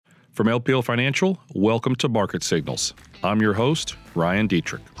From LPL Financial, welcome to Market Signals. I'm your host, Ryan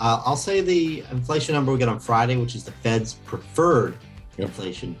Dietrich. I'll say the inflation number we get on Friday, which is the Fed's preferred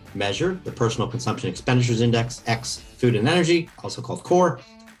inflation measure, the Personal Consumption Expenditures Index, ex food and energy, also called core.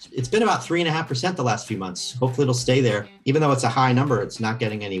 It's been about 3.5% the last few months. Hopefully it'll stay there. Even though it's a high number, it's not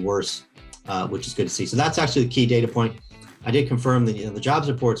getting any worse, which is good to see. So that's actually the key data point. I did confirm that the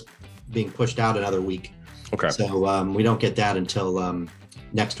jobs report's being pushed out another week. Okay. So we don't get that until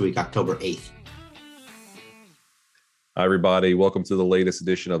next week, October 8th. Hi, everybody. Welcome to the latest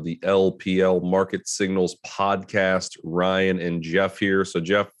edition of the LPL Market Signals podcast. Ryan and Jeff here. So,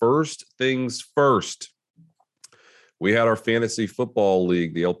 Jeff, first things first. We had our fantasy football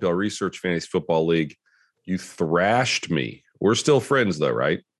league, the LPL Research Fantasy Football League. You thrashed me. We're still friends, though,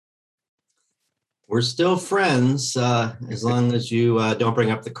 right? We're still friends as long as you don't bring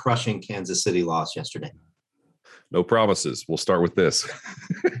up the crushing Kansas City loss yesterday. No promises. We'll start with this.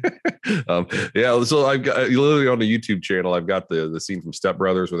 So I've got literally on the YouTube channel, I've got the scene from Step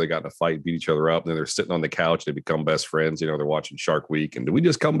Brothers where they got in a fight, beat each other up, and then they're sitting on the couch. They become best friends. You know, they're watching Shark Week. And did we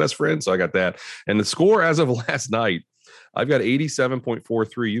just become best friends? So I got that. And the score as of last night, I've got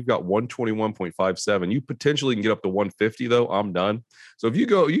 87.43. You've got 121.57. You potentially can get up to 150, though. I'm done. So if you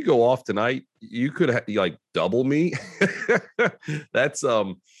go off tonight, you could like double me. That's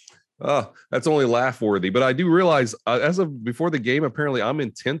only laugh worthy. But I do realize as of before the game, apparently I'm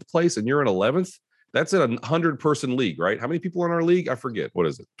in 10th place and you're in 11th. That's in a 100-person league, right? How many people are in our league? I forget. What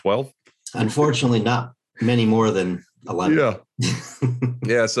is it? 12? Unfortunately, not many more than 11. Yeah.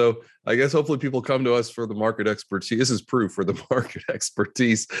 Yeah. So I guess hopefully people come to us for the market expertise. This is proof for the market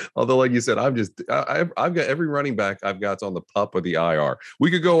expertise. Although, like you said, I've got every running back I've got's on the PUP or the IR.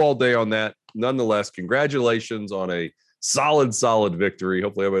 We could go all day on that. Nonetheless, congratulations on a solid victory.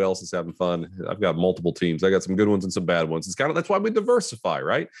 Hopefully everybody else is having fun. I've got multiple teams. I got some good ones and some bad ones. It's that's why we diversify,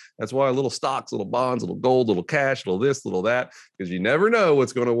 right? That's why little stocks, little bonds, little gold, little cash, little this, little that, because you never know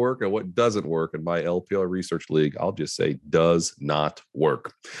what's going to work and what doesn't work. And my LPL Research League, I'll just say, does not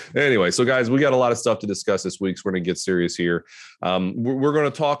work. Anyway, so guys, we got a lot of stuff to discuss this week. So we're going to get serious here. We're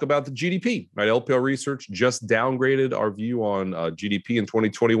going to talk about the GDP, right? LPL Research just downgraded our view on GDP in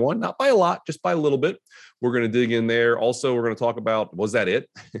 2021, not by a lot, just by a little bit. We're going to dig in there. Also, we're going to talk about, was that it?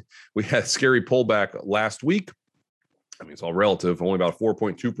 We had a scary pullback last week. I mean, it's all relative, only about a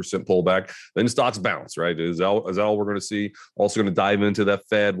 4.2% pullback. Then stocks bounce, right? Is that all we're going to see? Also going to dive into that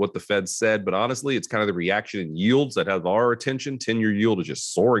Fed, what the Fed said. But honestly, it's kind of the reaction in yields that have our attention. 10-year yield is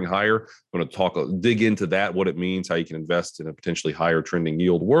just soaring higher. I'm going to dig into that, what it means, how you can invest in a potentially higher trending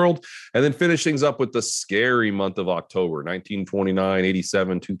yield world. And then finish things up with the scary month of October, 1929,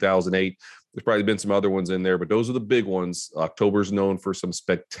 87, 2008. There's probably been some other ones in there, but those are the big ones. October's known for some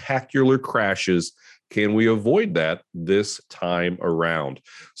spectacular crashes. Can we avoid that this time around?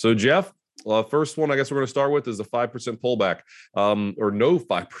 So, Jeff, first one I guess we're going to start with is a 5% pullback, or no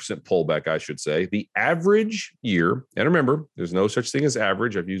 5% pullback, I should say. The average year, and remember, there's no such thing as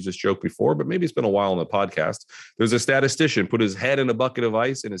average. I've used this joke before, but maybe it's been a while on the podcast. There's a statistician put his head in a bucket of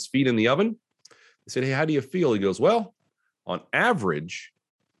ice and his feet in the oven. They said, hey, how do you feel? He goes, well, on average,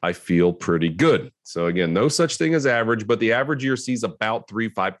 I feel pretty good. So again, no such thing as average, but the average year sees about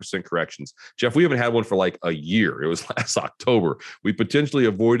 3-5% corrections. Jeff, we haven't had one for like a year. It was last October. We potentially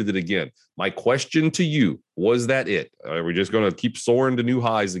avoided it again. My question to you, was that it? Are we just going to keep soaring to new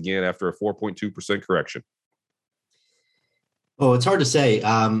highs again after a 4.2% correction? Oh, it's hard to say.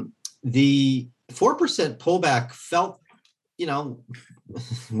 The 4% pullback felt,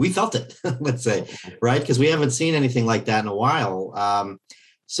 we felt it, let's say, right? Because we haven't seen anything like that in a while.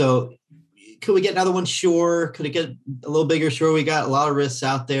 So could we get another one? Sure. Could it get a little bigger? Sure. We got a lot of risks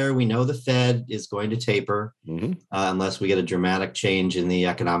out there. We know the Fed is going to taper unless we get a dramatic change in the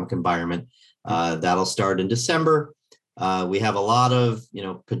economic environment. That'll start in December. We have a lot of,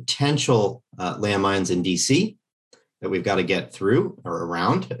 potential landmines in DC that we've got to get through or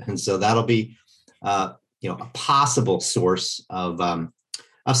around. And so that'll be, a possible source of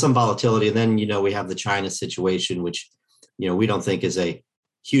some volatility. And then, we have the China situation, which, we don't think is a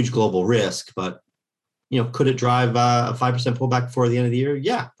huge global risk, but, could it drive a 5% pullback before the end of the year?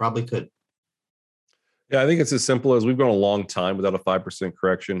 Yeah, probably could. Yeah, I think it's as simple as we've gone a long time without a 5%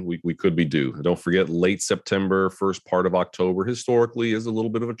 correction. We could be due. Don't forget, late September, first part of October, historically is a little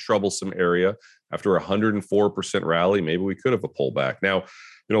bit of a troublesome area. After a 104% rally, maybe we could have a pullback. Now,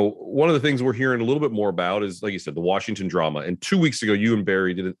 one of the things we're hearing a little bit more about is, like you said, the Washington drama. And 2 weeks ago, you and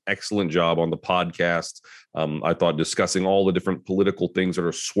Barry did an excellent job on the podcast. I thought discussing all the different political things that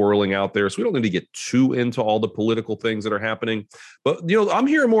are swirling out there. So we don't need to get too into all the political things that are happening. But, I'm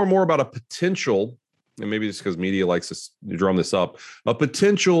hearing more and more about a potential and maybe it's because media likes to drum this up, a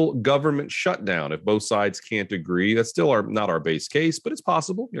potential government shutdown if both sides can't agree. That's still not our base case, but it's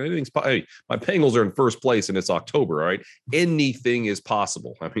possible. Anything's hey, my Bengals are in first place and it's October, all right? Anything is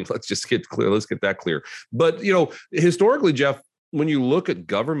possible. I mean, let's just get clear. Let's get that clear. But, historically, Jeff, when you look at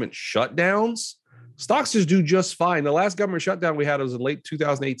government shutdowns, stocks just do just fine. The last government shutdown we had was in late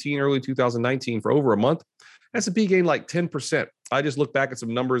 2018, early 2019 for over a month. S&P gained like 10%. I just looked back at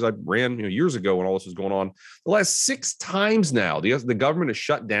some numbers I ran years ago when all this was going on. The last 6 times now, the government has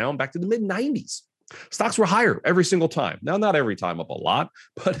shut down back to the mid-90s. Stocks were higher every single time. Now, not every time up a lot,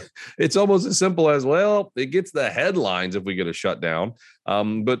 but it's almost as simple as, well, it gets the headlines if we get a shutdown.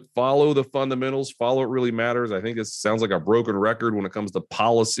 But follow the fundamentals, follow what really matters. I think this sounds like a broken record when it comes to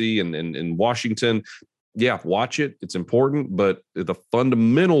policy and in Washington. Yeah, watch it. It's important, but the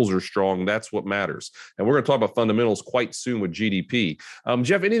fundamentals are strong. That's what matters. And we're going to talk about fundamentals quite soon with GDP.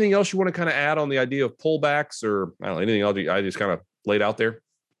 Jeff, anything else you want to kind of add on the idea of pullbacks or I don't know, anything else I just kind of laid out there?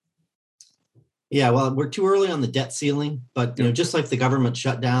 Yeah, well, we're too early on the debt ceiling, but just like the government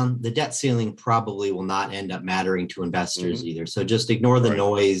shutdown, the debt ceiling probably will not end up mattering to investors either. So just ignore the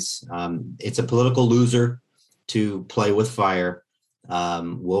noise. It's a political loser to play with fire.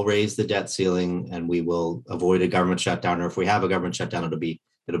 We'll raise the debt ceiling and we will avoid a government shutdown. Or if we have a government shutdown, it'll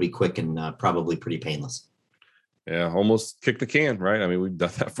be quick and probably pretty painless. Yeah, almost kick the can, right? I mean, we've done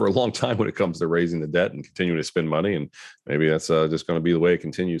that for a long time when it comes to raising the debt and continuing to spend money, and maybe that's just going to be the way it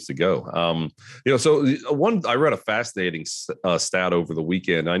continues to go. So I read a fascinating stat over the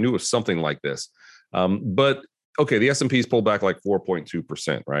weekend. I knew it was something like this, but okay, the S&P's pulled back like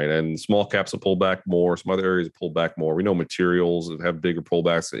 4.2%, right? And small caps have pulled back more. Some other areas have pulled back more. We know materials have bigger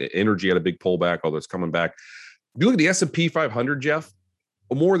pullbacks. Energy had a big pullback, although it's coming back. If you look at the S&P 500, Jeff,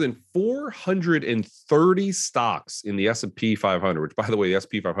 more than 430 stocks in the S&P 500, which, by the way, the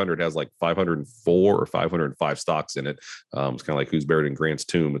S&P 500 has like 504 or 505 stocks in it. It's kind of like who's buried in Grant's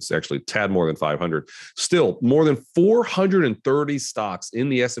tomb. It's actually a tad more than 500. Still, more than 430 stocks in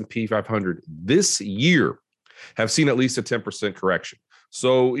the S&P 500 this year have seen at least a 10% correction.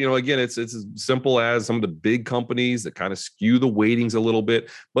 So, again, it's as simple as some of the big companies that kind of skew the weightings a little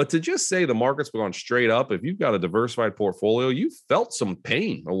bit. But to just say the market's gone straight up, if you've got a diversified portfolio, you felt some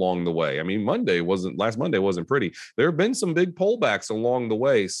pain along the way. I mean, last Monday wasn't pretty. There have been some big pullbacks along the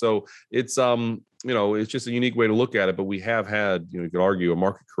way. So it's, it's just a unique way to look at it. But we have had, you could argue, a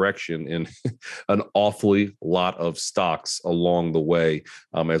market correction in an awfully lot of stocks along the way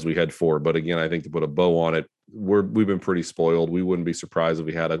as we head forward. But again, I think to put a bow on it, we've been pretty spoiled. We wouldn't be surprised if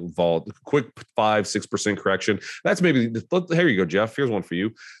we had a quick 5-6% correction. That's maybe, here you go, Jeff. Here's one for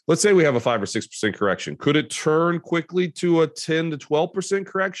you. Let's say we have a 5 or 6% correction. Could it turn quickly to a 10 to 12%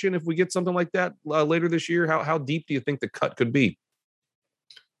 correction if we get something like that later this year? How deep do you think the cut could be?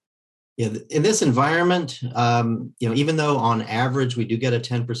 Yeah, in this environment, even though on average we do get a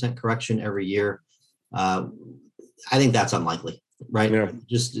 10% correction every year, I think that's unlikely, right? Yeah.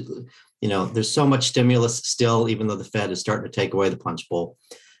 Just there's so much stimulus still, even though the Fed is starting to take away the punch bowl.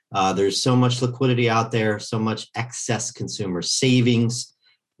 There's so much liquidity out there, so much excess consumer savings.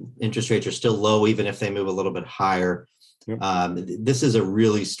 Interest rates are still low, even if they move a little bit higher. Yep. This is a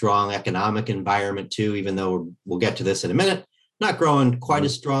really strong economic environment too, even though we'll get to this in a minute. Not growing quite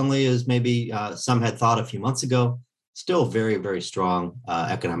as strongly as maybe some had thought a few months ago. Still very, very strong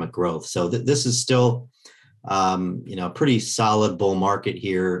economic growth. So this is still a pretty solid bull market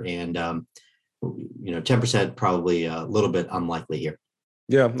here, and 10% probably a little bit unlikely here.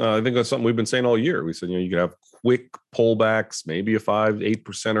 Yeah, I think that's something we've been saying all year. We said, you could have quick pullbacks, maybe a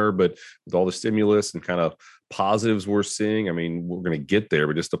 5-8%er, but with all the stimulus and kind of positives we're seeing, I mean, we're going to get there,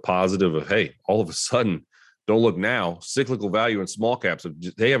 but just a positive of, hey, all of a sudden, don't look now, cyclical value in small caps,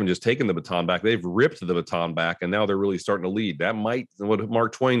 they haven't just taken the baton back, they've ripped the baton back, and now they're really starting to lead. That might, what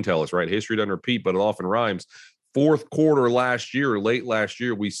Mark Twain tell us, right? History doesn't repeat, but it often rhymes. Fourth quarter last year, late last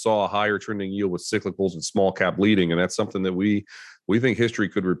year, we saw a higher trending yield with cyclicals and small cap leading, and that's something that we think history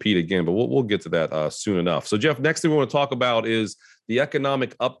could repeat again, but we'll get to that soon enough. So, Jeff, next thing we want to talk about is the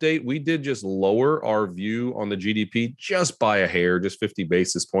economic update. We did just lower our view on the GDP just by a hair, just 50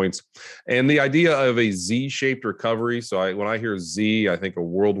 basis points. And the idea of a Z-shaped recovery. So when I hear Z, I think of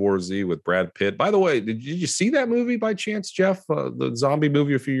World War Z with Brad Pitt. By the way, did you see that movie by chance, Jeff? The zombie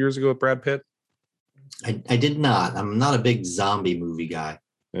movie a few years ago with Brad Pitt? I did not. I'm not a big zombie movie guy.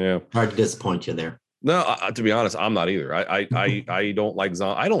 Yeah. Hard to disappoint you there. No, to be honest, I'm not either. I don't like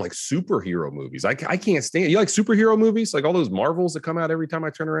I don't like superhero movies. I can't stand. You like superhero movies, like all those Marvels that come out every time I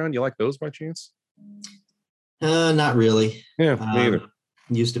turn around? You like those by chance? Not really. Yeah, me either.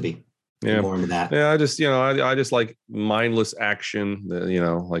 Used to be. Yeah. More into that. Yeah. I just like mindless action,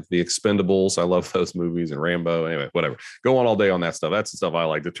 like the Expendables. I love those movies, and Rambo. Anyway, whatever. Go on all day on that stuff. That's the stuff I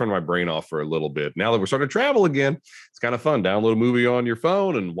like to turn my brain off for a little bit. Now that we're starting to travel again, it's kind of fun. Download a movie on your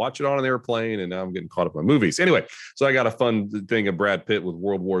phone and watch it on an airplane. And now I'm getting caught up on movies. Anyway, so I got a fun thing of Brad Pitt with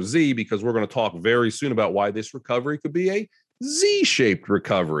World War Z, because we're going to talk very soon about why this recovery could be a Z-shaped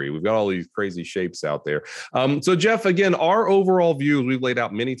recovery. We've got all these crazy shapes out there. So Jeff, again, our overall view, as we've laid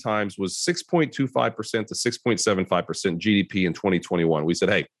out many times, was 6.25% to 6.75% GDP in 2021. We said,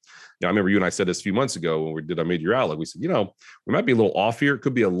 hey, I remember you and I said this a few months ago when we did our mid-year outlook. We said, we might be a little off here. It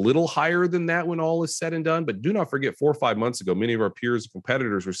could be a little higher than that when all is said and done. But do not forget, 4 or 5 months ago, many of our peers and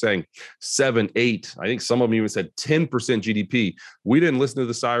competitors were saying 7, 8. I think some of them even said 10% GDP. We didn't listen to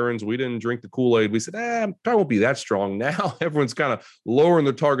the sirens. We didn't drink the Kool-Aid. We said, probably won't be that strong. Now everyone's kind of lowering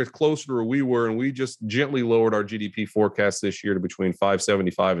their targets closer to where we were, and we just gently lowered our GDP forecast this year to between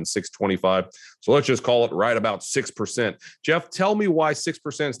 575 and 625. So let's just call it right about 6%. Jeff, tell me why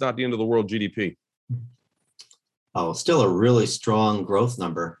 6% is not the end of the world GDP. Oh, still a really strong growth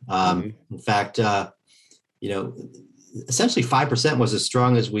number. In fact, essentially 5% was as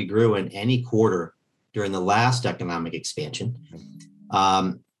strong as we grew in any quarter during the last economic expansion.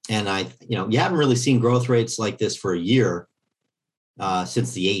 And you haven't really seen growth rates like this for a year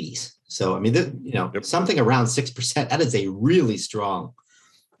since the 80s. So, I mean, something around 6%, that is a really strong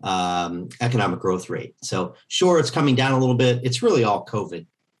economic growth rate. So sure, it's coming down a little bit. It's really all COVID.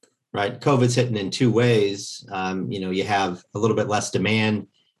 Right. COVID's hitting in 2 ways. You have a little bit less demand,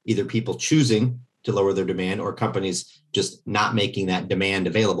 either people choosing to lower their demand or companies just not making that demand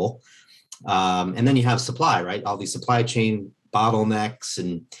available. And then you have supply, right? All these supply chain bottlenecks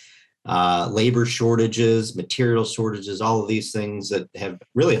and labor shortages, material shortages, all of these things that have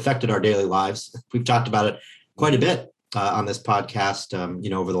really affected our daily lives. We've talked about it quite a bit on this podcast,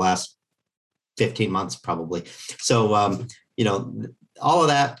 over the last 15 months, probably. So, all of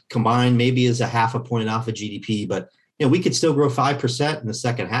that combined maybe is a 0.5 point off of GDP, but we could still grow 5% in the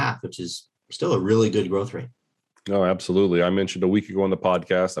second half, which is still a really good growth rate. No, absolutely. I mentioned a week ago on the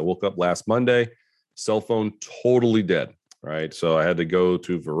podcast, I woke up last Monday, cell phone totally dead, right? So I had to go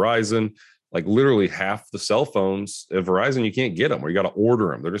to Verizon. Like literally half the cell phones at Verizon, you can't get them, or you got to order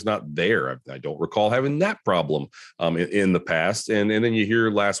them. They're just not there. I don't recall having that problem in the past. And then you hear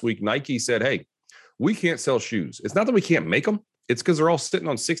last week, Nike said, hey, we can't sell shoes. It's not that we can't make them. It's because they're all sitting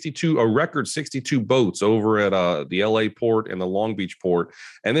on a record 62 boats over at the LA port and the Long Beach port.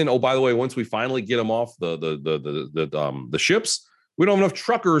 And then, oh, by the way, once we finally get them off the ships, we don't have enough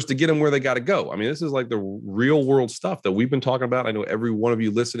truckers to get them where they got to go. I mean, this is like the real world stuff that we've been talking about. I know every one of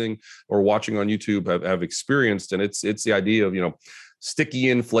you listening or watching on YouTube have experienced, and it's the idea of, sticky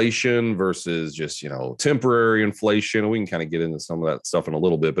inflation versus just, temporary inflation. We can kind of get into some of that stuff in a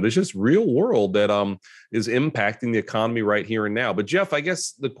little bit, but it's just real world that is impacting the economy right here and now. But Jeff, I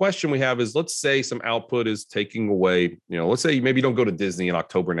guess the question we have is, let's say some output is taking away, let's say maybe you don't go to Disney in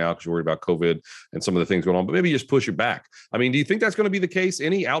October now because you're worried about COVID and some of the things going on, but maybe you just push it back. I mean, do you think that's going to be the case?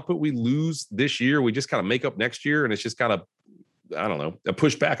 Any output we lose this year, we just kind of make up next year, and it's just kind of, I don't know, a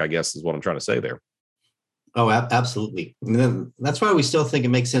pushback, I guess is what I'm trying to say there. Oh, absolutely. And then that's why we still think it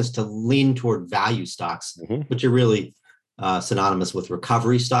makes sense to lean toward value stocks, which are really synonymous with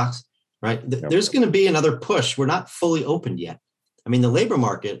recovery stocks, right? There's going to be another push. We're not fully opened yet. I mean, the labor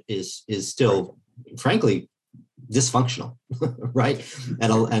market is still, frankly, dysfunctional, right?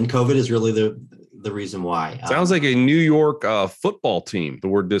 And COVID is really the reason why. Sounds like a New York football team, the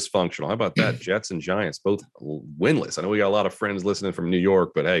word dysfunctional. How about that? Jets and Giants, both winless. I know we got a lot of friends listening from New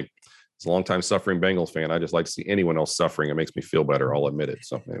York, but hey, as a longtime suffering Bengals fan, I just like to see anyone else suffering. It makes me feel better. I'll admit it.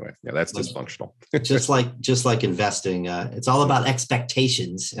 So anyway, yeah, that's dysfunctional. just like investing, it's all about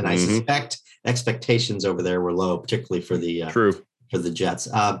expectations, and I suspect expectations over there were low, particularly for the Jets.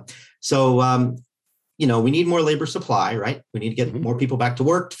 We need more labor supply, right? We need to get more people back to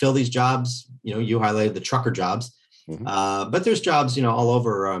work to fill these jobs. You highlighted the trucker jobs, but there's jobs, all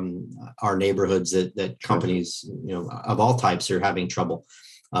over our neighborhoods that companies, of all types are having trouble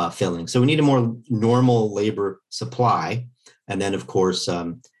filling. So we need a more normal labor supply. And then, of course,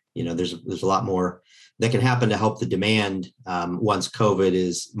 there's a lot more that can happen to help the demand once COVID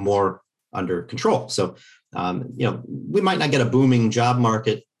is more under control. So, we might not get a booming job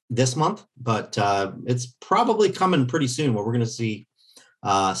market this month, but it's probably coming pretty soon where we're going to see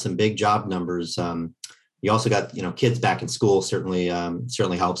some big job numbers. You also got, kids back in school certainly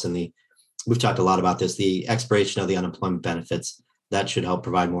helps. And we've talked a lot about this, the expiration of the unemployment benefits. That should help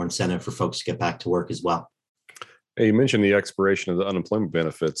provide more incentive for folks to get back to work as well. Hey, you mentioned the expiration of the unemployment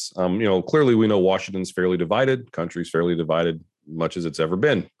benefits. Clearly we know Washington's fairly divided, country's fairly divided, much as it's ever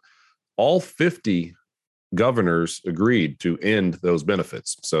been. all 50 governors agreed to end those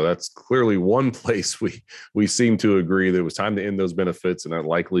benefits. So that's clearly one place we seem to agree that it was time to end those benefits, and that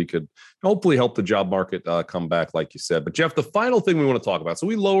likely could hopefully help the job market come back, like you said. But Jeff, the final thing we want to talk about. So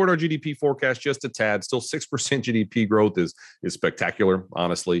we lowered our GDP forecast just a tad. Still 6% GDP growth is spectacular,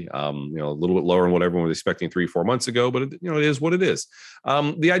 honestly. A little bit lower than what everyone was expecting 3-4 months ago, but it is what it is.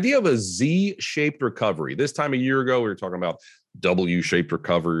 The idea of a Z-shaped recovery. This time a year ago, we were talking about W-shaped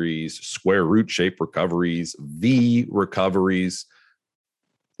recoveries, square root-shaped recoveries, V recoveries.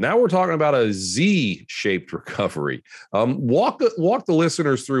 Now we're talking about a Z-shaped recovery. Walk the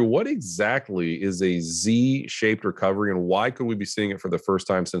listeners through what exactly is a Z-shaped recovery, and why could we be seeing it for the first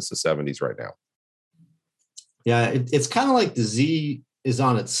time since the 70s right now? Yeah, it's kind of like the Z is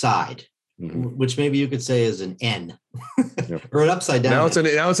on its side, which maybe you could say is an N or an upside down. Now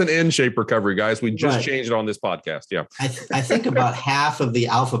it's an N-shaped recovery, guys. We just changed it on this podcast. Yeah, I think about half of the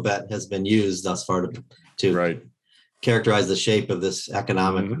alphabet has been used thus far to characterize the shape of this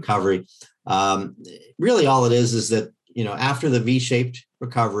economic recovery. Really, all it is that after the V-shaped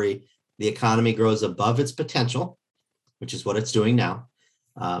recovery, the economy grows above its potential, which is what it's doing now.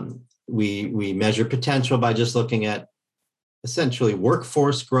 We measure potential by just looking at essentially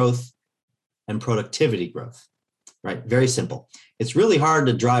workforce growth and productivity growth, right? Very simple. It's really hard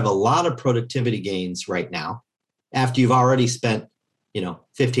to drive a lot of productivity gains right now after you've already spent,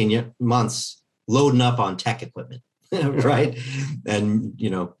 15 months loading up on tech equipment, right? And,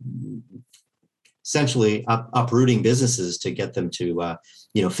 essentially uprooting businesses to get them to,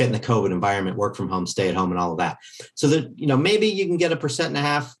 fit in the COVID environment, work from home, stay at home, and all of that. So that, maybe you can get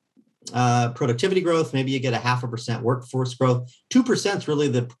 1.5% productivity growth. Maybe you get 0.5% workforce growth. 2% is really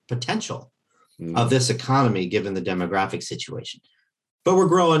the potential of this economy, given the demographic situation. But we're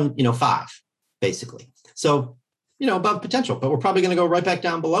growing, 5, basically. So, above potential, but we're probably going to go right back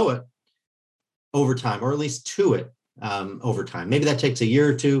down below it over time, or at least to it over time. Maybe that takes a year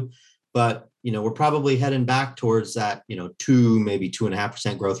or two, but, we're probably heading back towards that, 2, maybe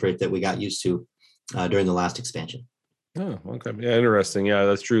 2.5% growth rate that we got used to during the last expansion. Oh, okay. Yeah, interesting. Yeah,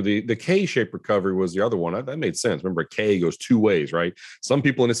 that's true. The K-shaped recovery was the other one. That made sense. Remember, K goes two ways, right? Some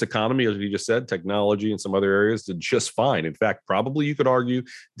people in this economy, as you just said, technology and some other areas did just fine. In fact, probably you could argue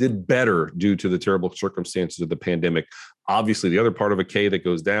did better due to the terrible circumstances of the pandemic. Obviously, the other part of a K that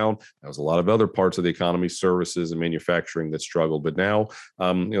goes down, there was a lot of other parts of the economy, services and manufacturing that struggled. But now,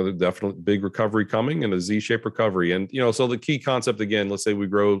 there's definitely big recovery coming and a Z-shaped recovery. And, so the key concept, again, let's say we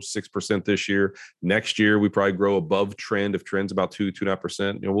grow 6% this year. Next year, we probably grow above trend. If trend's about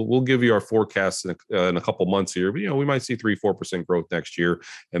 2.5%, we'll give you our forecasts in a couple months here. But, we might see 3-4% growth next year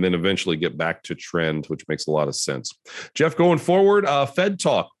and then eventually get back to trend, which makes a lot of sense. Jeff, going forward, Fed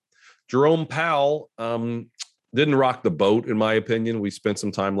talk. Jerome Powell, didn't rock the boat, in my opinion. We spent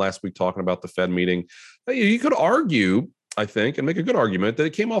some time last week talking about the Fed meeting. You could argue, I think, and make a good argument that it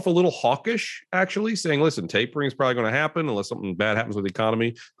came off a little hawkish, actually, saying, listen, tapering is probably going to happen unless something bad happens with the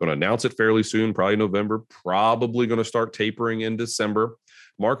economy. Going to announce it fairly soon, probably November, probably going to start tapering in December.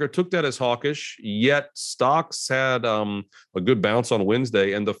 Market took that as hawkish, yet stocks had a good bounce on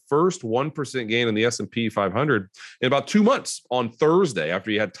Wednesday, and the first 1% gain in the S&P 500 in about 2 months on Thursday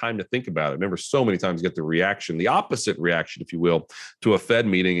after you had time to think about it. Remember, so many times you get the opposite reaction, if you will, to a Fed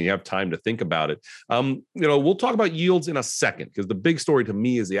meeting, and you have time to think about it. We'll talk about yields in a second, because the big story to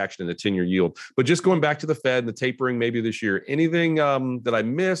me is the action in the 10-year yield. But just going back to the Fed and the tapering maybe this year, anything that I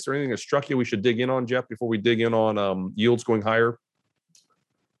missed or anything that struck you we should dig in on, Jeff, before we dig in on yields going higher?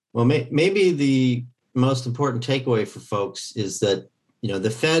 Well, maybe the most important takeaway for folks is that, the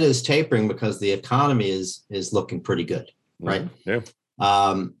Fed is tapering because the economy is looking pretty good, right? Yeah.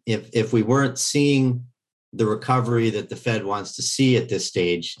 If we weren't seeing the recovery that the Fed wants to see at this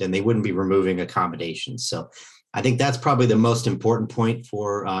stage, then they wouldn't be removing accommodations. So I think that's probably the most important point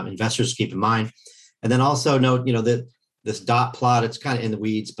for investors to keep in mind. And then also note, that this dot plot, it's kind of in the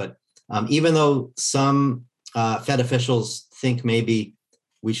weeds, but even though some Fed officials think maybe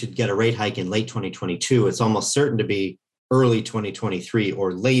we should get a rate hike in late 2022, it's almost certain to be early 2023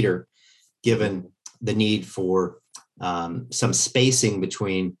 or later, given the need for some spacing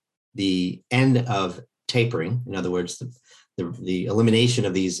between the end of tapering, in other words, the elimination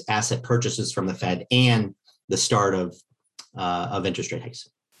of these asset purchases from the Fed, and the start of interest rate hikes.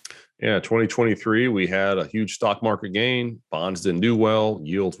 Yeah, 2023, we had a huge stock market gain. Bonds didn't do well.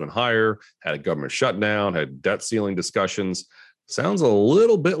 Yields went higher, had a government shutdown, had debt ceiling discussions. Sounds a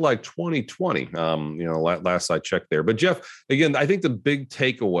little bit like 2020, last I checked there. But Jeff, again, I think the big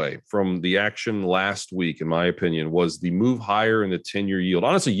takeaway from the action last week, in my opinion, was the move higher in the 10-year yield.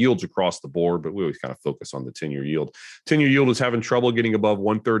 Honestly, yields across the board, but we always kind of focus on the 10-year yield. 10-year yield was having trouble getting above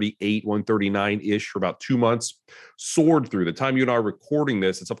 138, 139-ish for about 2 months. Soared through. The time you and I are recording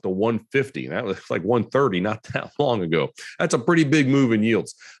this, it's up to 150. And that was like 130 not that long ago. That's a pretty big move in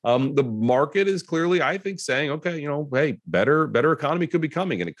yields. The market is clearly, I think, saying, okay, hey, better economy could be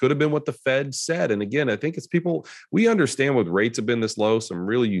coming. And it could have been what the Fed said. And again, I think it's people, we understand with rates have been this low, some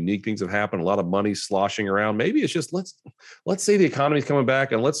really unique things have happened, a lot of money sloshing around. Maybe it's just, let's say the economy is coming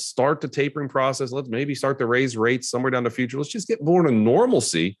back and let's start the tapering process. Let's maybe start to raise rates somewhere down the future. Let's just get more to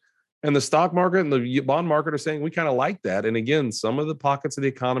normalcy. And the stock market and the bond market are saying we kind of like that. And again, some of the pockets of the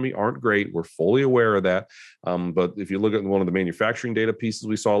economy aren't great. We're fully aware of that. But if you look at one of the manufacturing data pieces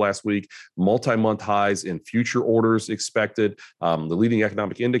we saw last week, multi-month highs in future orders expected. The leading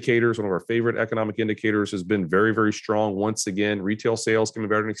economic indicators, one of our favorite economic indicators, has been very, very strong. Once again, retail sales coming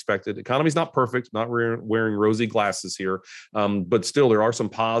better than expected. Economy's not perfect, not wearing rosy glasses here. But still, there are some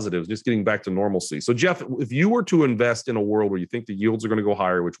positives, just getting back to normalcy. So Jeff, if you were to invest in a world where you think the yields are going to go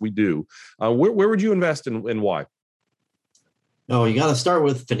higher, which we do, where would you invest and why? Oh, you got to start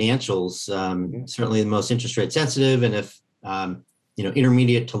with financials. Certainly the most interest rate sensitive. And if,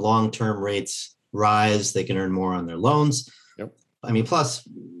 intermediate to long-term rates rise, they can earn more on their loans. Yep. I mean, plus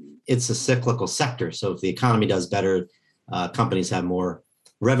it's a cyclical sector. So if the economy does better, companies have more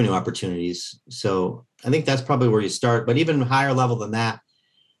revenue opportunities. So I think that's probably where you start, but even higher level than that,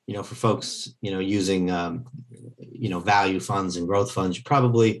 for folks, using, value funds and growth funds, you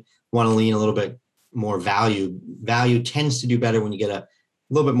probably want to lean a little bit more value. Value tends to do better when you get a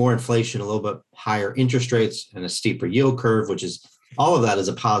little bit more inflation, a little bit higher interest rates, and a steeper yield curve, which is all of that is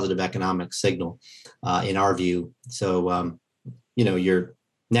a positive economic signal in our view. So, your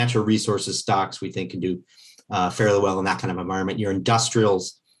natural resources stocks we think can do fairly well in that kind of environment. Your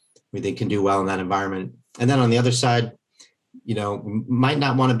industrials we think can do well in that environment. And then on the other side, might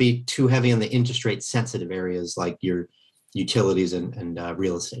not want to be too heavy on the interest rate sensitive areas like your utilities and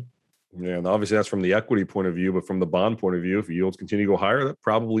real estate. Yeah, and obviously that's from the equity point of view, but from the bond point of view, if yields continue to go higher, that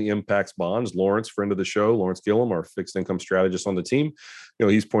probably impacts bonds. Lawrence, friend of the show, Lawrence Gillum, our fixed income strategist on the team,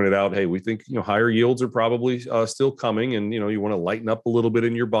 he's pointed out, hey, we think, higher yields are probably still coming. And, you want to lighten up a little bit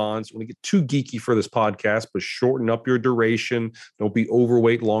in your bonds. You want to get too geeky for this podcast, but shorten up your duration. Don't be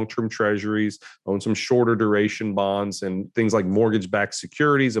overweight long-term treasuries. Own some shorter duration bonds, and things like mortgage-backed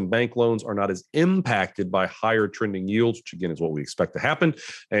securities and bank loans are not as impacted by higher trending yields, which again is what we expect to happen.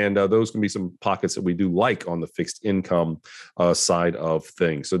 And those can be some pockets that we do like on the fixed income side of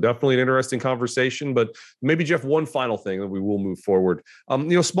things. So definitely an interesting conversation, but maybe Jeff, one final thing that we will move forward.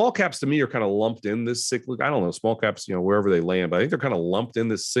 Small caps to me are kind of lumped in this cyclical, I don't know, small caps, wherever they land, but I think they're kind of lumped in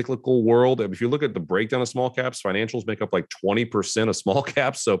this cyclical world. If you look at the breakdown of small caps, financials make up like 20% of small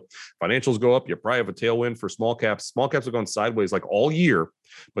caps. So financials go up, you probably have a tailwind for small caps. Small caps have gone sideways like all year,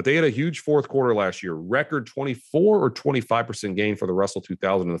 but they had a huge fourth quarter last year, record 24 or 25% gain for the Russell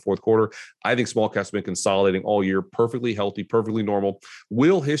 2000 in the fourth quarter. I think small caps have been consolidating all year, perfectly healthy, perfectly normal.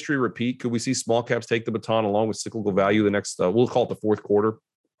 Will history repeat? Could we see small caps take the baton along with cyclical value the next, we'll call it the fourth quarter?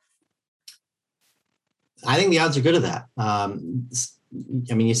 I think the odds are good of that.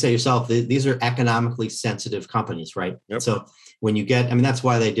 You say yourself, these are economically sensitive companies, right? Yep. So when you get, that's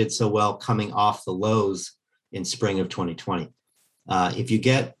why they did so well coming off the lows in spring of 2020. If you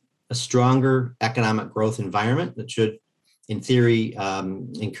get a stronger economic growth environment, that should, in theory,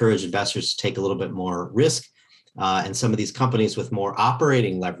 encourage investors to take a little bit more risk. And some of these companies with more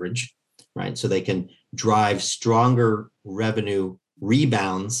operating leverage, right? So they can drive stronger revenue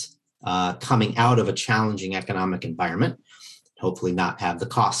rebounds coming out of a challenging economic environment, hopefully not have the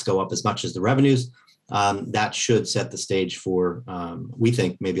costs go up as much as the revenues. That should set the stage for, we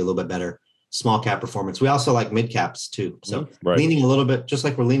think, maybe a little bit better small cap performance. We also like mid caps too. So right. Leaning a little bit, just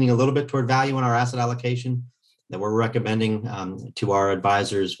like we're leaning a little bit toward value in our asset allocation that we're recommending to our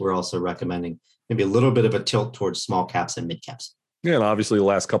advisors, we're also recommending maybe a little bit of a tilt towards small caps and mid caps. Yeah, and obviously the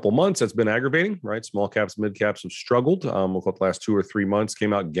last couple of months, that's been aggravating, right? Small caps, mid caps have struggled. We'll call it the last 2 or 3 months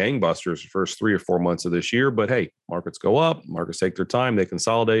came out gangbusters the first 3 or 4 months of this year. But hey, markets go up, markets take their time, they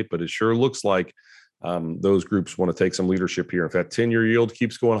consolidate, but it sure looks like those groups want to take some leadership here. If that 10-year yield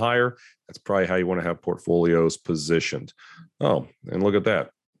keeps going higher, that's probably how you want to have portfolios positioned. Oh, and look at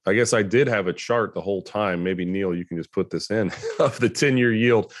that. I guess I did have a chart the whole time. Maybe Neil, you can just put this in of the 10-year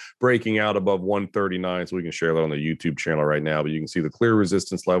yield breaking out above 139. So we can share that on the YouTube channel right now, but you can see the clear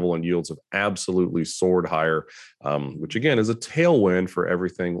resistance level and yields have absolutely soared higher, which again is a tailwind for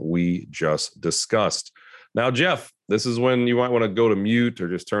everything we just discussed. Now, Jeff, This is when you might want to go to mute or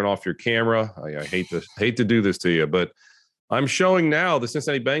just turn off your camera. I hate to do this to you, but I'm showing now the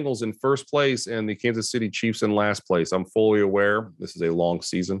Cincinnati Bengals in first place and the Kansas City Chiefs in last place. I'm fully aware this is a long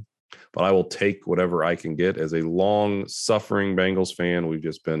season, but I will take whatever I can get. As a long-suffering Bengals fan, we've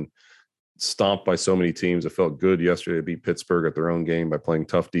just been stomped by so many teams. It felt good yesterday to beat Pittsburgh at their own game by playing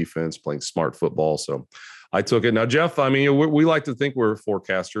tough defense, playing smart football. So I took it. Now, Jeff, I mean, we like to think we're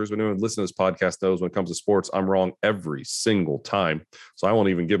forecasters. When anyone listening to this podcast knows when it comes to sports, I'm wrong every single time. So I won't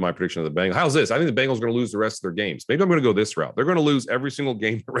even give my prediction of the Bengals. How's this? I think the Bengals are going to lose the rest of their games. Maybe I'm going to go this route. They're going to lose every single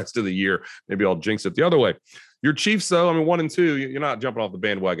game the rest of the year. Maybe I'll jinx it the other way. Your Chiefs, though, I mean, 1 and 2, you're not jumping off the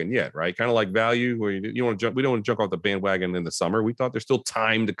bandwagon yet, right? Kind of like value, where you want to jump. We don't want to jump off the bandwagon in the summer. We thought there's still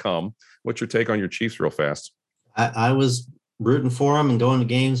time to come. What's your take on your Chiefs, real fast? I was rooting for them and going to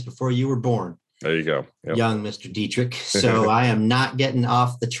games before you were born. There you go. Yep. Young Mr. Dietrich. So I am not getting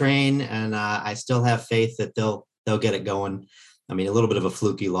off the train, and I still have faith that they'll get it going. I mean, a little bit of a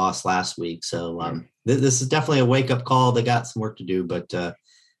fluky loss last week. So this is definitely a wake-up call. They got some work to do, but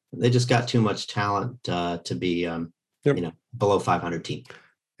they just got too much talent to be, below 500 team.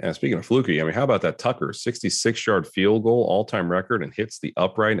 And speaking of fluky, I mean, how about that Tucker 66-yard field goal, all-time record, and hits the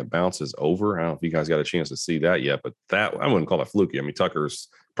upright and it bounces over? I don't know if you guys got a chance to see that yet, but that I wouldn't call that fluky. I mean, Tucker's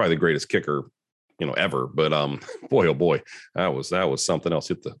probably the greatest kicker ever. But boy, oh boy, that was something else.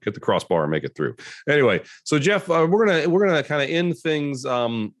 Hit the crossbar and make it through. Anyway, so Jeff, we're gonna kind of end things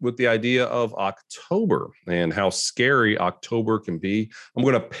with the idea of October and how scary October can be. I'm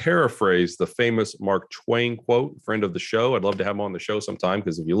going to paraphrase the famous Mark Twain quote, friend of the show. I'd love to have him on the show sometime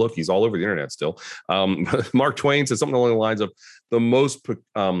because if you look, he's all over the internet still. Mark Twain said something along the lines of the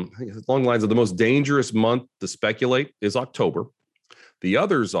most dangerous month to speculate is October. The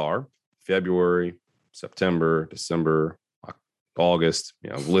others are February, September, December, August,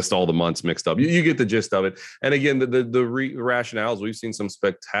 list all the months mixed up. You get the gist of it. And again, the rationales, we've seen some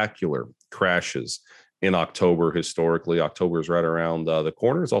spectacular crashes in October. Historically, October is right around the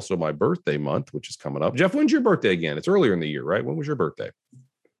corner. It's also my birthday month, which is coming up. Jeff, when's your birthday again? It's earlier in the year, right? When was your birthday?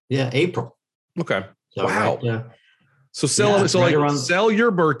 Yeah, April. Okay. So wow. Right, so sell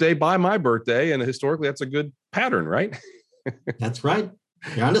your birthday, buy my birthday. And historically, that's a good pattern, right? That's right.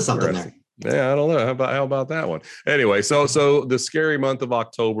 You're onto something there. Yeah, I don't know. How about that one? Anyway, so the scary month of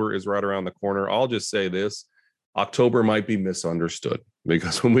October is right around the corner. I'll just say this. October might be misunderstood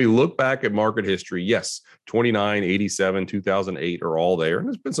because when we look back at market history, yes, 29, 87, 2008 are all there. And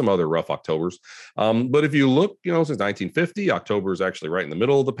there's been some other rough Octobers. But if you look, since 1950, October is actually right in the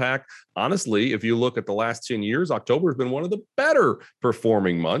middle of the pack. Honestly, if you look at the last 10 years, October has been one of the better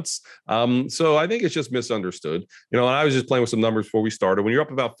performing months. So I think it's just misunderstood. And I was just playing with some numbers before we started. When you're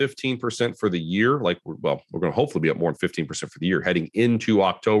up about 15% for the year, we're going to hopefully be up more than 15% for the year heading into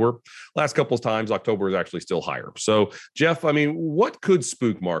October. Last couple of times, October is actually still higher. So, Jeff, I mean, what could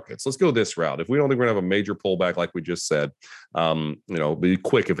spook markets? Let's go this route. If we don't think we're going to have a major pullback, like we just said, be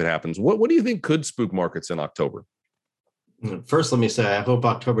quick if it happens. What do you think could spook markets in October? First, let me say, I hope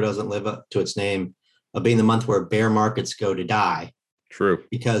October doesn't live up to its name of being the month where bear markets go to die. True.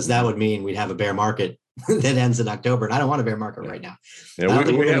 Because that would mean we'd have a bear market that ends in October. And I don't want a bear market right now.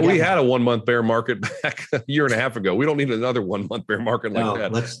 Yeah, we had a 1 month bear market back a year and a half ago. We don't need another 1 month bear market like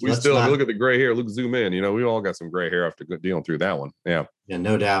that. Let's look at the gray hair. Look, zoom in. We all got some gray hair after dealing through that one. Yeah. Yeah,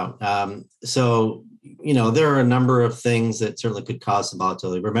 no doubt. So, there are a number of things that certainly could cause some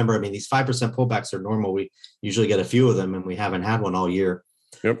volatility. Remember, I mean, these 5% pullbacks are normal. We usually get a few of them, and we haven't had one all year.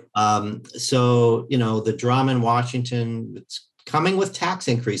 Yep. So, the drama in Washington, it's coming with tax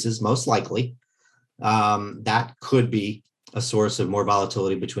increases, most likely. That could be a source of more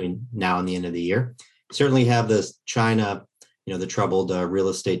volatility between now and the end of the year. Certainly have this China, the troubled real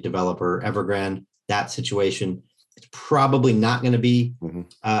estate developer Evergrande, that situation. It's probably not going to be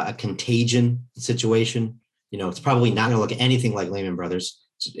a contagion situation. It's probably not going to look anything like Lehman Brothers.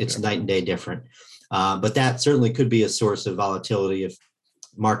 It's night and day different. But that certainly could be a source of volatility if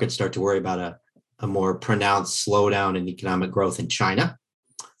markets start to worry about a more pronounced slowdown in economic growth in China.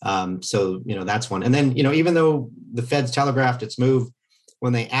 So, that's one. And then, even though the Fed's telegraphed its move,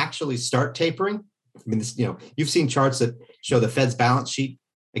 when they actually start tapering, I mean, this, you've seen charts that show the Fed's balance sheet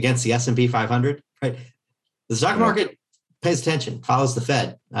against the S&P 500, right? The stock market pays attention, follows the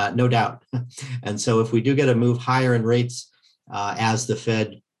Fed, no doubt. And so if we do get a move higher in rates as the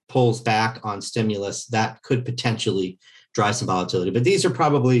Fed pulls back on stimulus, that could potentially drive some volatility. But these are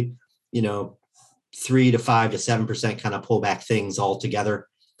probably, 3 to 5 to 7% kind of pullback things altogether.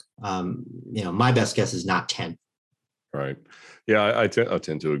 My best guess is not 10. Right. Yeah, I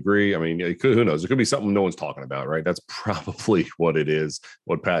tend to agree. I mean, who knows? It could be something no one's talking about, right? That's probably what it is.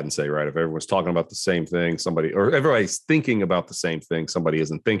 What Pat and say, right? If everyone's talking about the same thing, or everybody's thinking about the same thing, somebody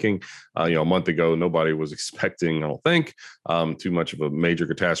isn't thinking. A month ago, nobody was expecting, I don't think, too much of a major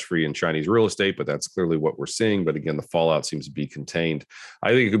catastrophe in Chinese real estate, but that's clearly what we're seeing. But again, the fallout seems to be contained. I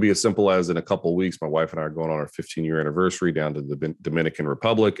think it could be as simple as in a couple of weeks, my wife and I are going on our 15-year anniversary down to the Dominican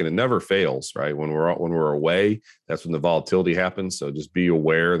Republic, and it never fails, right? When we're away, that's when the volatility happens. So just be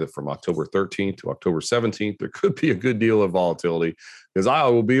aware that from October 13th to October 17th, there could be a good deal of volatility because I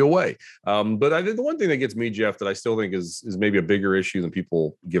will be away. But I think the one thing that gets me, Jeff, that I still think is maybe a bigger issue than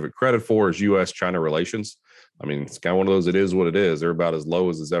people give it credit for is U.S.-China relations. I mean, it's kind of one of those, it is what it is. They're about as low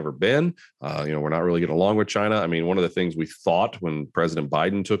as it's ever been. We're not really getting along with China. I mean, one of the things we thought when President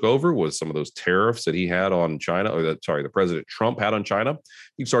Biden took over was some of those tariffs that he had on China, the President Trump had on China.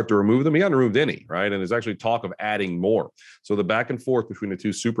 He'd start to remove them. He hadn't removed any, right? And there's actually talk of adding more. So the back and forth between the two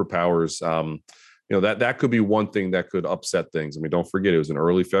superpowers, that could be one thing that could upset things. I mean, don't forget, it was in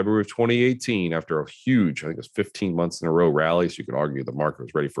early February of 2018 after a huge, I think it was 15 months in a row rally. So you could argue the market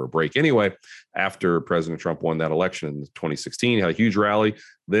was ready for a break anyway. After President Trump won that election in 2016, had a huge rally.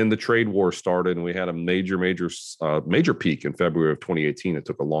 Then the trade war started, and we had a major peak in February of 2018. It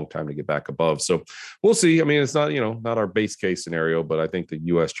took a long time to get back above. So we'll see. I mean, it's not, not our base case scenario, but I think the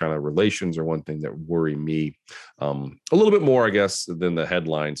U.S.-China relations are one thing that worry me a little bit more, I guess, than the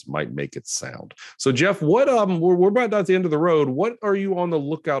headlines might make it sound. So, Jeff, what we're about at the end of the road. What are you on the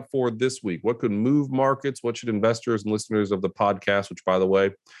lookout for this week? What could move markets? What should investors and listeners of the podcast, which, by the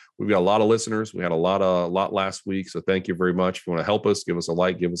way, we've got a lot of listeners. We had a lot last week. So thank you very much. If you want to help us, give us a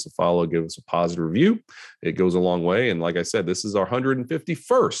like, give us a follow, give us a positive review. It goes a long way. And like I said, this is our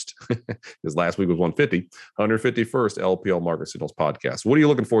 151st, because last week was 150, 151st LPL Market Signals podcast. What are you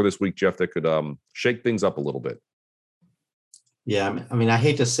looking for this week, Jeff, that could shake things up a little bit? Yeah, I mean, I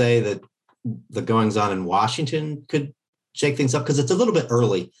hate to say that the goings on in Washington could shake things up because it's a little bit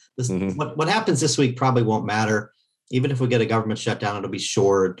early. What happens this week probably won't matter. Even if we get a government shutdown, it'll be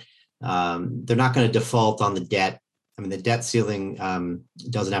short. They're not going to default on the debt. I mean, the debt ceiling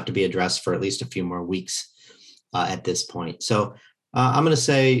doesn't have to be addressed for at least a few more weeks at this point. So I'm going to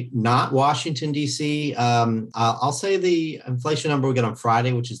say not Washington, D.C. I'll say the inflation number we get on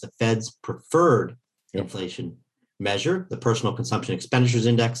Friday, which is the Fed's preferred inflation measure, the Personal Consumption Expenditures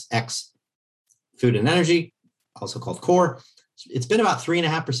Index, X food and energy, also called core. It's been about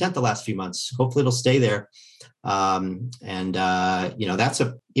 3.5% the last few months. Hopefully it'll stay there. That's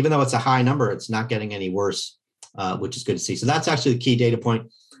even though it's a high number, it's not getting any worse, which is good to see. So that's actually the key data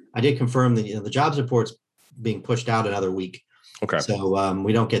point. I did confirm that the jobs report's being pushed out another week. Okay. So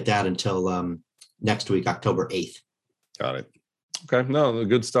we don't get that until next week, October 8th. Got it. Okay. No,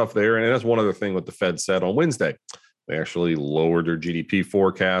 good stuff there. And that's one other thing what the Fed said on Wednesday. They actually lowered their GDP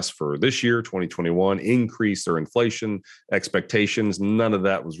forecast for this year, 2021, increased their inflation expectations. None of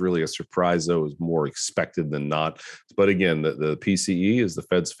that was really a surprise, though. It was more expected than not. But again, the PCE is the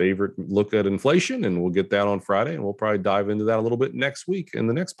Fed's favorite look at inflation, and we'll get that on Friday, and we'll probably dive into that a little bit next week in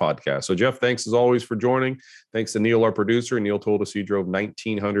the next podcast. So, Jeff, thanks as always for joining. Thanks to Neil, our producer. Neil told us he drove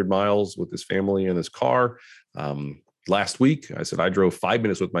 1,900 miles with his family in his car. Last week, I said I drove 5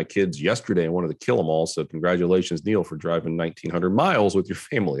 minutes with my kids yesterday. I wanted to kill them all. So congratulations, Neil, for driving 1,900 miles with your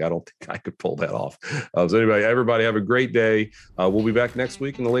family. I don't think I could pull that off. So anyway, everybody have a great day. We'll be back next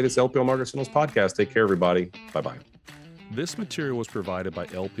week in the latest LPL Market Signals podcast. Take care, everybody. Bye-bye. This material was provided by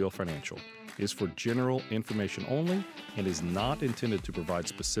LPL Financial, is for general information only, and is not intended to provide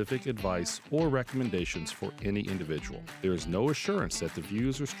specific advice or recommendations for any individual. There is no assurance that the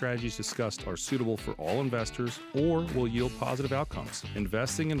views or strategies discussed are suitable for all investors or will yield positive outcomes.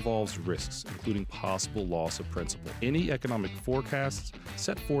 Investing involves risks, including possible loss of principal. Any economic forecasts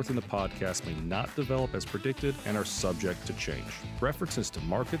set forth in the podcast may not develop as predicted and are subject to change. References to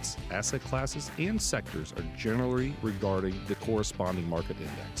markets, asset classes, and sectors are generally regarding the corresponding market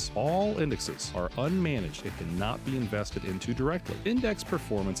index. All indexes are unmanaged and cannot be invested into directly. Index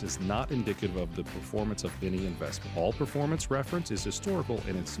performance is not indicative of the performance of any investment. All performance reference is historical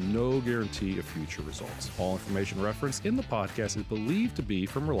and it's no guarantee of future results. All information referenced in the podcast is believed to be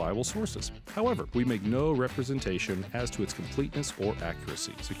from reliable sources. However, we make no representation as to its completeness or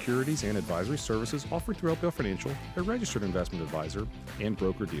accuracy. Securities and advisory services offered through LPL Financial, a registered investment advisor and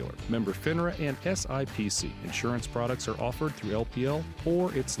broker-dealer. Member FINRA and SIPC. Insurance products are offered through LPL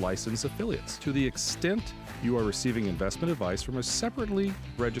or its licensed affiliates. To the extent you are receiving investment advice from a separately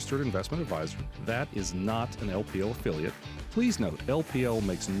registered investment advisor that is not an LPL affiliate, Please note, LPL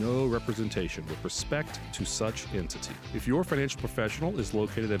makes no representation with respect to such entity. If your financial professional is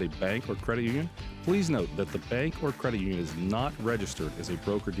located at a bank or credit union, please note that the bank or credit union is not registered as a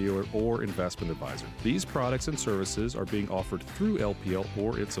broker-dealer or investment advisor. These products and services are being offered through LPL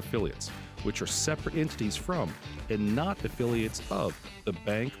or its affiliates, which are separate entities from and not affiliates of the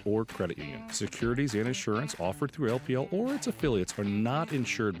bank or credit union. Securities and insurance offered through LPL or its affiliates are not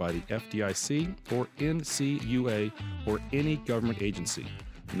insured by the FDIC or NCUA or any government agency.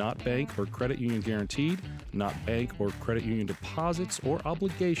 Not bank or credit union guaranteed, not bank or credit union deposits or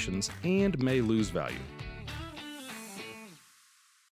obligations, and may lose value.